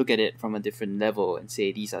 you could look at it from a different level and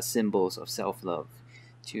say these are symbols of self-love,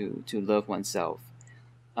 to love oneself.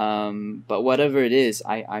 But whatever it is,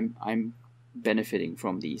 I'm benefiting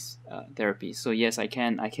from these therapies. So yes, I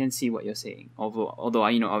can see what you're saying. Although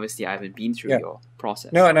I, obviously I haven't been through your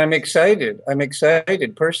process. No, and I'm excited. I'm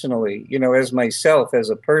excited personally, as myself, as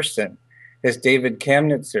a person, as David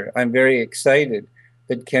Kamnitzer. I'm very excited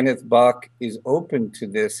that Kenneth Bach is open to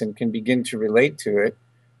this and can begin to relate to it,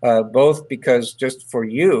 both because just for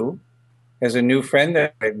you, as a new friend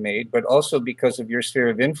that I've made, but also because of your sphere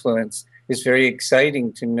of influence. It's very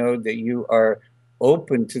exciting to know that you are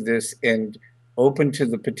open to this and open to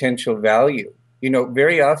the potential value.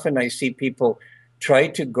 Very often I see people try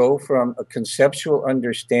to go from a conceptual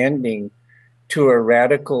understanding to a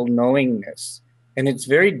radical knowingness. And it's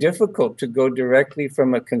very difficult to go directly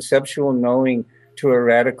from a conceptual knowing to a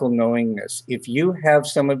radical knowingness. If you have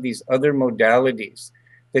some of these other modalities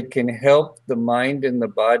that can help the mind and the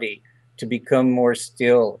body to become more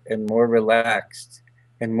still and more relaxed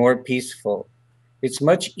and more peaceful, it's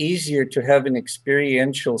much easier to have an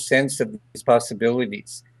experiential sense of these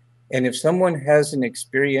possibilities. And if someone has an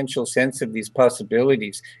experiential sense of these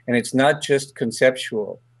possibilities, and it's not just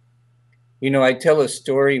conceptual, I tell a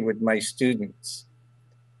story with my students.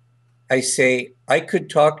 I say, I could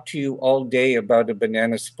talk to you all day about a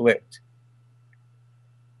banana split,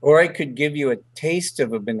 or I could give you a taste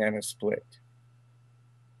of a banana split,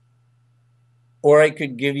 or I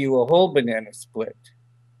could give you a whole banana split.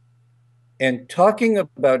 And talking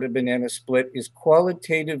about a banana split is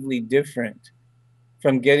qualitatively different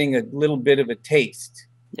from getting a little bit of a taste.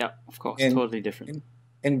 Yeah, of course, And, totally different.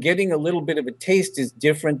 and getting a little bit of a taste is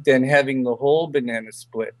different than having the whole banana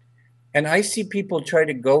split. And I see people try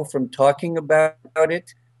to go from talking about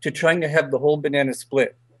it to trying to have the whole banana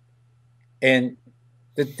split. And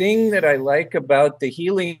the thing that I like about the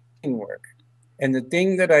healing work and the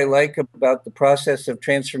thing that I like about the process of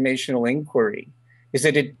transformational inquiry is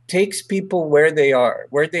that it takes people where they are,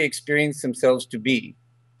 where they experience themselves to be,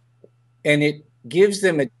 and it gives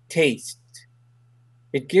them a taste.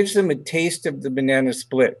 It gives them a taste of the banana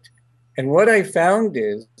split. And what I found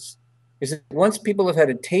is that once people have had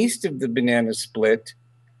a taste of the banana split,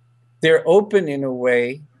 they're open in a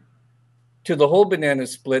way to the whole banana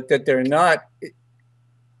split that they're not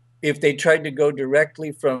if they tried to go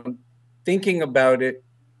directly from thinking about it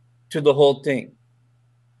to the whole thing.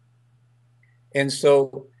 And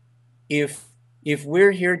so if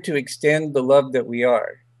we're here to extend the love that we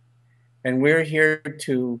are, and we're here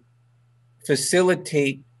to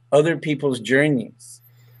facilitate other people's journeys,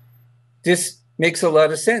 this makes a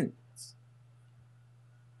lot of sense.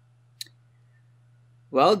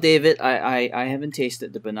 Well, David, I haven't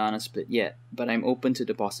tasted the banana split yet, but I'm open to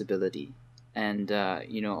the possibility. And,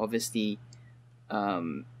 obviously,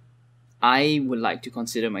 I would like to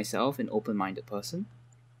consider myself an open-minded person,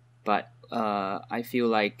 but I feel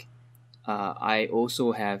like I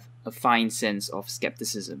also have a fine sense of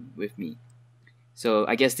skepticism with me. So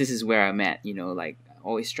I guess this is where I'm at, like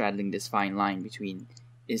always straddling this fine line between,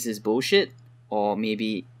 is this bullshit, or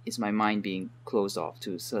maybe is my mind being closed off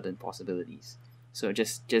to certain possibilities? So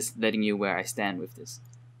just letting you where I stand with this.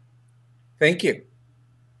 Thank you.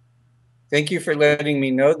 Thank you for letting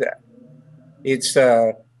me know that. It's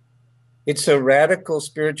a radical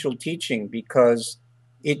spiritual teaching because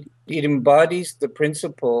it embodies the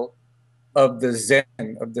principle of the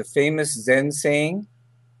Zen, of the famous Zen saying,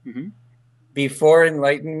 before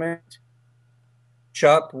enlightenment,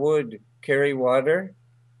 chop wood, carry water.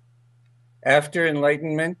 After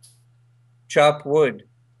enlightenment, chop wood,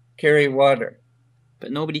 carry water.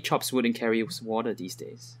 But nobody chops wood and carries water these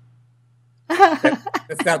days.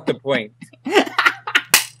 That's not the point.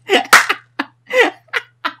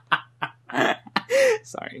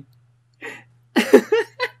 Sorry.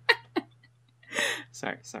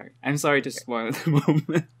 Sorry. I'm sorry to spoil the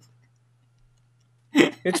moment.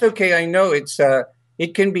 It's okay. I know it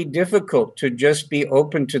can be difficult to just be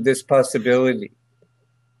open to this possibility.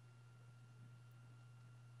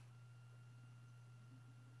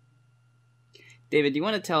 David, do you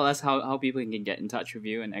want to tell us how people can get in touch with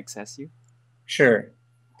you and access you? Sure.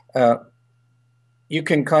 You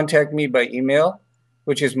can contact me by email,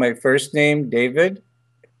 which is my first name, David,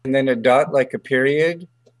 and then a dot like a period,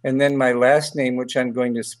 and then my last name, which I'm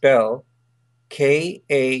going to spell,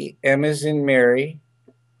 K-A-M as in Mary,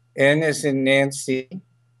 N as in Nancy,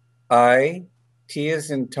 I, T as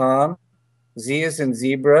in Tom, Z as in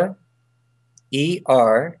zebra,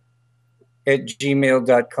 E-R, at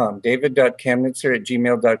gmail.com,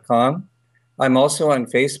 david.kamnitzer@gmail.com. I'm also on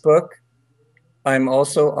Facebook. I'm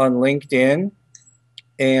also on LinkedIn.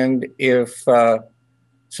 And if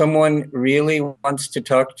someone really wants to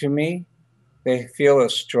talk to me, they feel a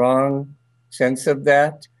strong sense of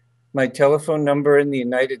that, my telephone number in the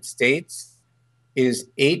United States is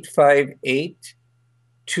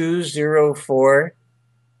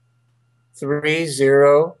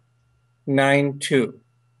 858-204-3092.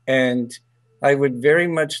 And I would very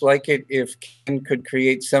much like it if Ken could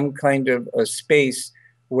create some kind of a space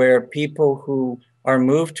where people who are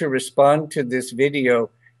moved to respond to this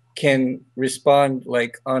video can respond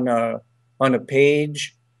like on a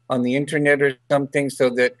page on the internet or something, so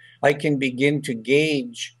that I can begin to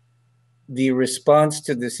gauge the response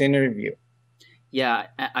to this interview. Yeah,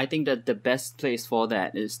 I think that the best place for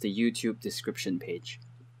that is the YouTube description page,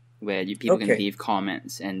 where people can leave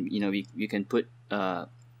comments, and you can put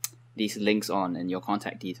these links on and your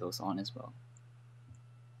contact details on as well.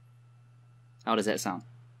 How does that sound?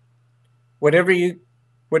 Whatever you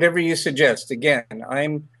suggest. Again,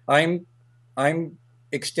 I'm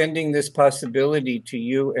extending this possibility to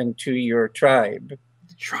you and to your tribe.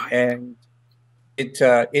 And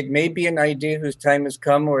it may be an idea whose time has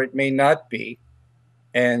come, or it may not be.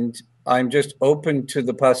 And I'm just open to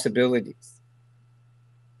the possibilities.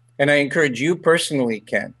 And I encourage you personally,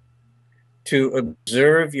 Ken, to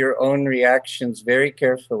observe your own reactions very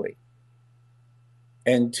carefully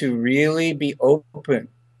and to really be open,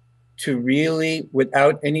 to really,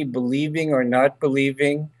 without any believing or not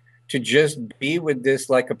believing, to just be with this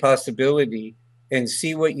like a possibility and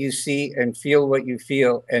see what you see and feel what you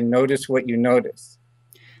feel and notice what you notice.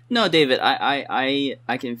 No, David,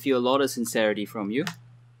 I can feel a lot of sincerity from you.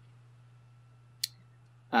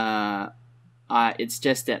 It's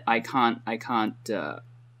just that I can't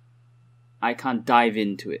dive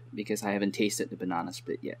into it because I haven't tasted the banana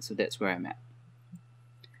split yet. So that's where I'm at.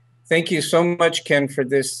 Thank you so much, Ken, for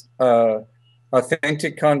this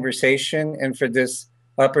authentic conversation and for this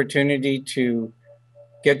opportunity to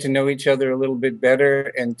get to know each other a little bit better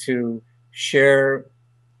and to share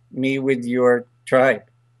me with your tribe.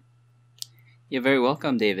 You're very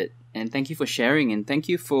welcome, David. And thank you for sharing, and thank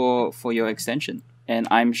you for your extension. And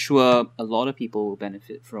I'm sure a lot of people will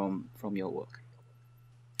benefit from your work.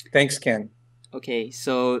 Thanks, Ken. Okay,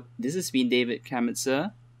 so this has been David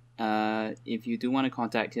Kamnitzer. If you do want to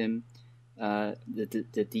contact him,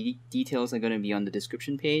 the details are going to be on the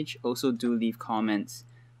description page. Also, do leave comments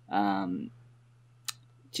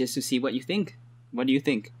just to see what you think. What do you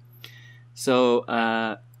think? So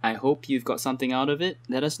I hope you've got something out of it.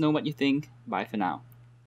 Let us know what you think. Bye for now.